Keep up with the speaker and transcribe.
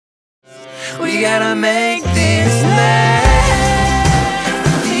We gotta make this last. I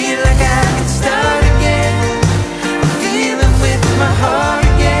feel like I can start again. I'm feeling with my heart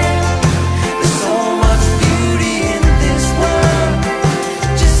again. There's so much beauty in this world,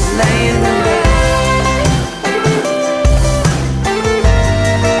 just laying around.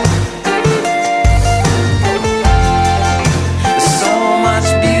 There's so much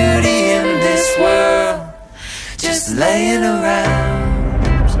beauty in this world, just laying around.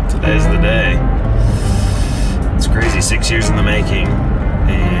 Today's the day. It's crazy, 6 years in the making,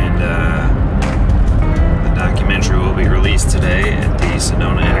 and the documentary will be released today at the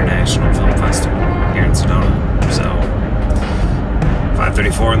Sedona International Film Festival here in Sedona. So,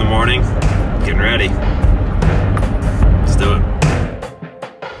 5:34 in the morning, getting ready. Let's do it.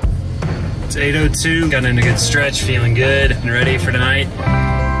 It's 8:02, got in a good stretch, feeling good and ready for tonight.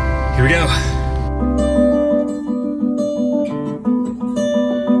 Here we go.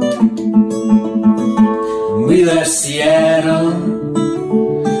 We left Seattle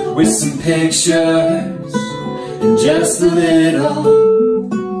with some pictures and just a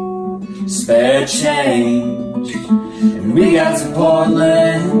little spare change. And we got to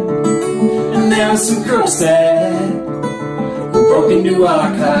Portland, and there were some girls there who broke into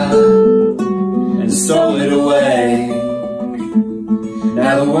our car and stole it away.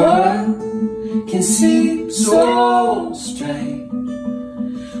 Now the world can seem so strange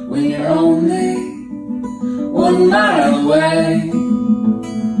when you're only 1 mile away,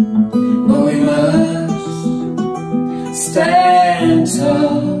 but we must stand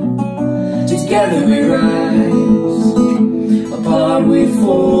tall. Together we rise, apart we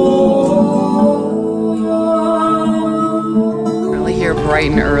fall. Really here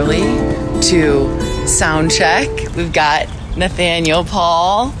bright and early to sound check. We've got Nathaniel,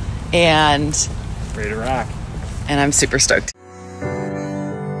 Paul, and Ready to rock. And I'm super stoked.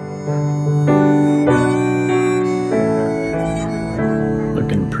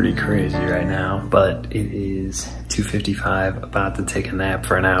 Pretty crazy right now, but it is 2:55, about to take a nap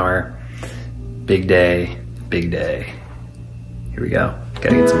for an hour. Big day, big day. Here we go,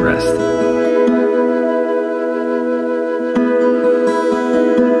 gotta get some rest.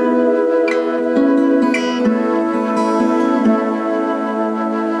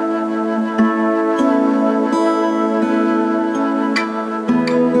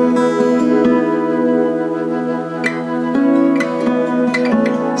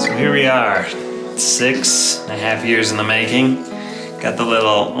 Here we are, 6.5 years in the making. Got the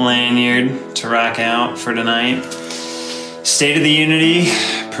little lanyard to rock out for tonight. State of the Unity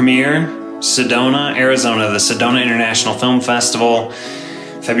premiere, Sedona, Arizona, the Sedona International Film Festival,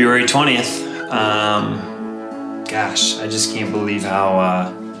 February 20th. Gosh, I just can't believe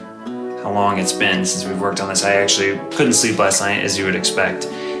how long it's been since we've worked on this. I actually couldn't sleep last night, as you would expect,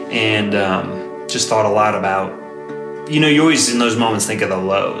 and just thought a lot about, you know, you always in those moments think of the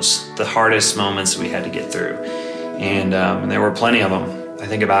lows, the hardest moments we had to get through. And there were plenty of them. I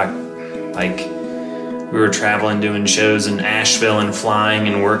think about, like, we were traveling, doing shows in Asheville and flying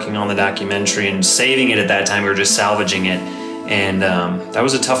and working on the documentary and saving it at that time. We were just salvaging it. And that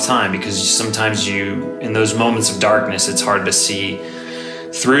was a tough time because sometimes in those moments of darkness, it's hard to see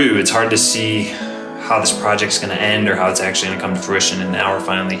through. It's hard to see how this project's gonna end or how it's actually gonna come to fruition, and now we're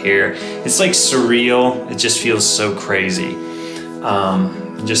finally here. It's like surreal. It just feels so crazy.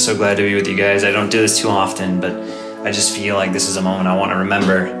 I'm just so glad to be with you guys. I don't do this too often, but I just feel like this is a moment I wanna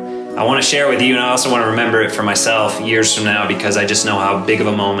remember. I wanna share with you, and I also wanna remember it for myself years from now, because I just know how big of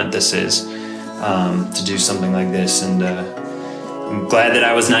a moment this is to do something like this. And I'm glad that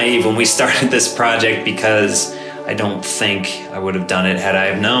I was naive when we started this project, because I don't think I would have done it had I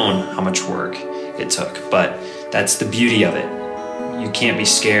have known how much work it took. But that's the beauty of it. You can't be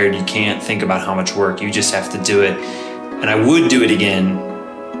scared. You can't think about how much work. You just have to do it. And I would do it again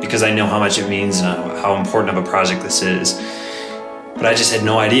because I know how much it means and how important of a project this is. But I just had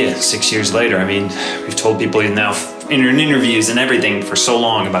no idea 6 years later. I mean, we've told people now in interviews and everything for so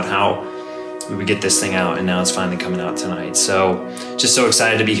long about how we would get this thing out, and now it's finally coming out tonight. So just so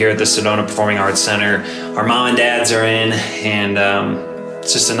excited to be here at the Sedona Performing Arts Center. Our mom and dads are in, and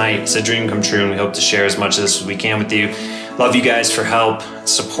it's just a night. It's a dream come true, and we hope to share as much of this as we can with you. Love you guys for help,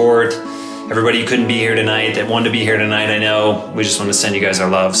 support. Everybody who couldn't be here tonight, that wanted to be here tonight, I know. We just want to send you guys our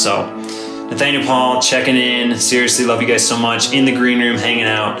love. So Nathaniel, Paul, checking in. Seriously, love you guys so much. In the green room, hanging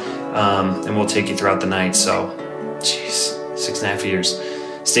out, and we'll take you throughout the night. So, jeez, 6.5 years.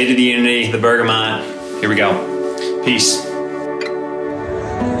 State of the Unity, the Bergamot. Here we go. Peace.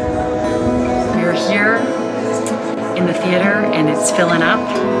 We're here in the theater, and it's filling up,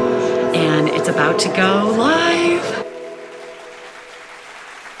 and it's about to go live.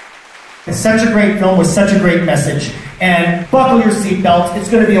 It's such a great film with such a great message. And buckle your seatbelts. It's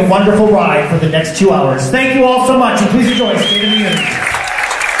going to be a wonderful ride for the next 2 hours. Thank you all so much, and please enjoy State of the Union.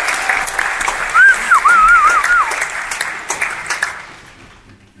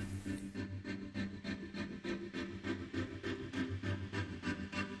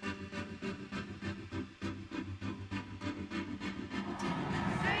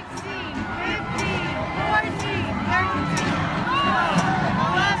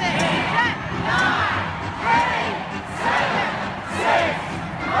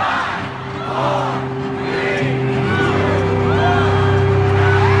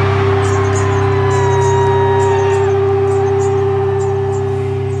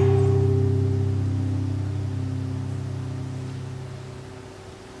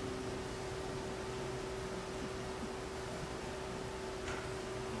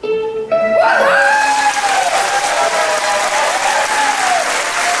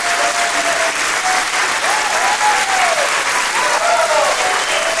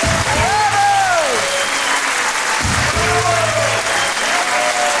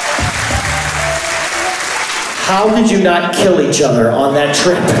 How did you not kill each other on that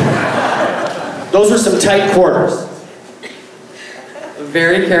trip? Those were some tight quarters.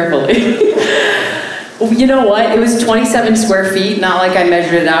 Very carefully. You know what? It was 27 square feet, not like I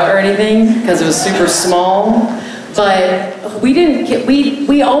measured it out or anything, because it was super small. But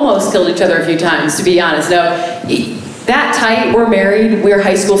we almost killed each other a few times, to be honest. No, that tight, we're married, we're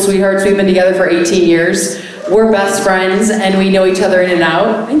high school sweethearts, we've been together for 18 years, we're best friends, and we know each other in and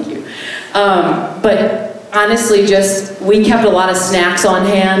out. Thank you. But honestly, we kept a lot of snacks on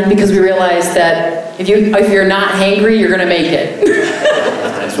hand because we realized that if you're not hangry, you're gonna make it.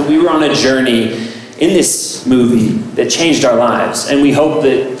 So we were on a journey in this movie that changed our lives, and we hope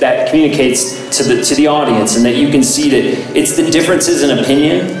that that communicates to the audience, and that you can see that it's the differences in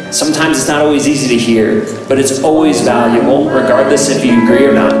opinion. Sometimes it's not always easy to hear, but it's always valuable, regardless if you agree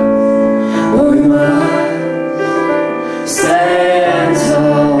or not. We must stand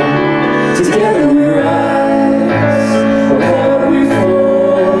tall, together we rise, apart we fall.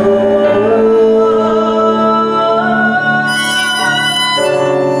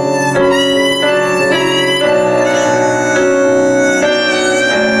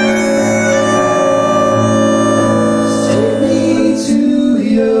 Take me to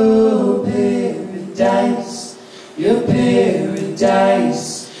your paradise, your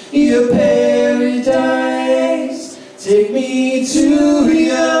paradise, your paradise. Take me to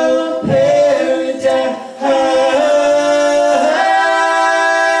your paradise.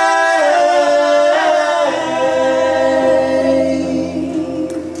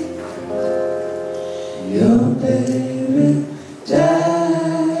 Your paradise.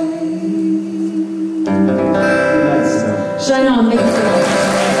 Shine on, make it so.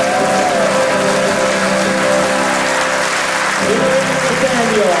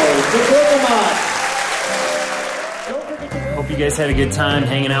 Hope you guys had a good time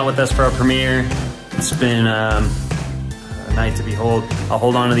hanging out with us for our premiere. It's been a night to behold. I'll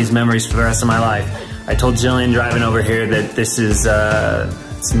hold on to these memories for the rest of my life. I told Jillian driving over here that this is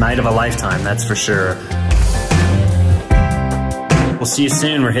it's a night of a lifetime, that's for sure. We'll see you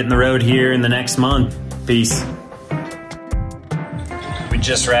soon. We're hitting the road here in the next month. Peace. We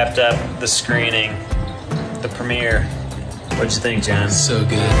just wrapped up the screening, the premiere. What'd you think, John? So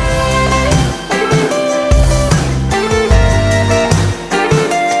good.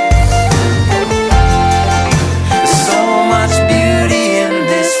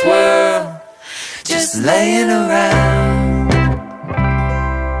 Laying around.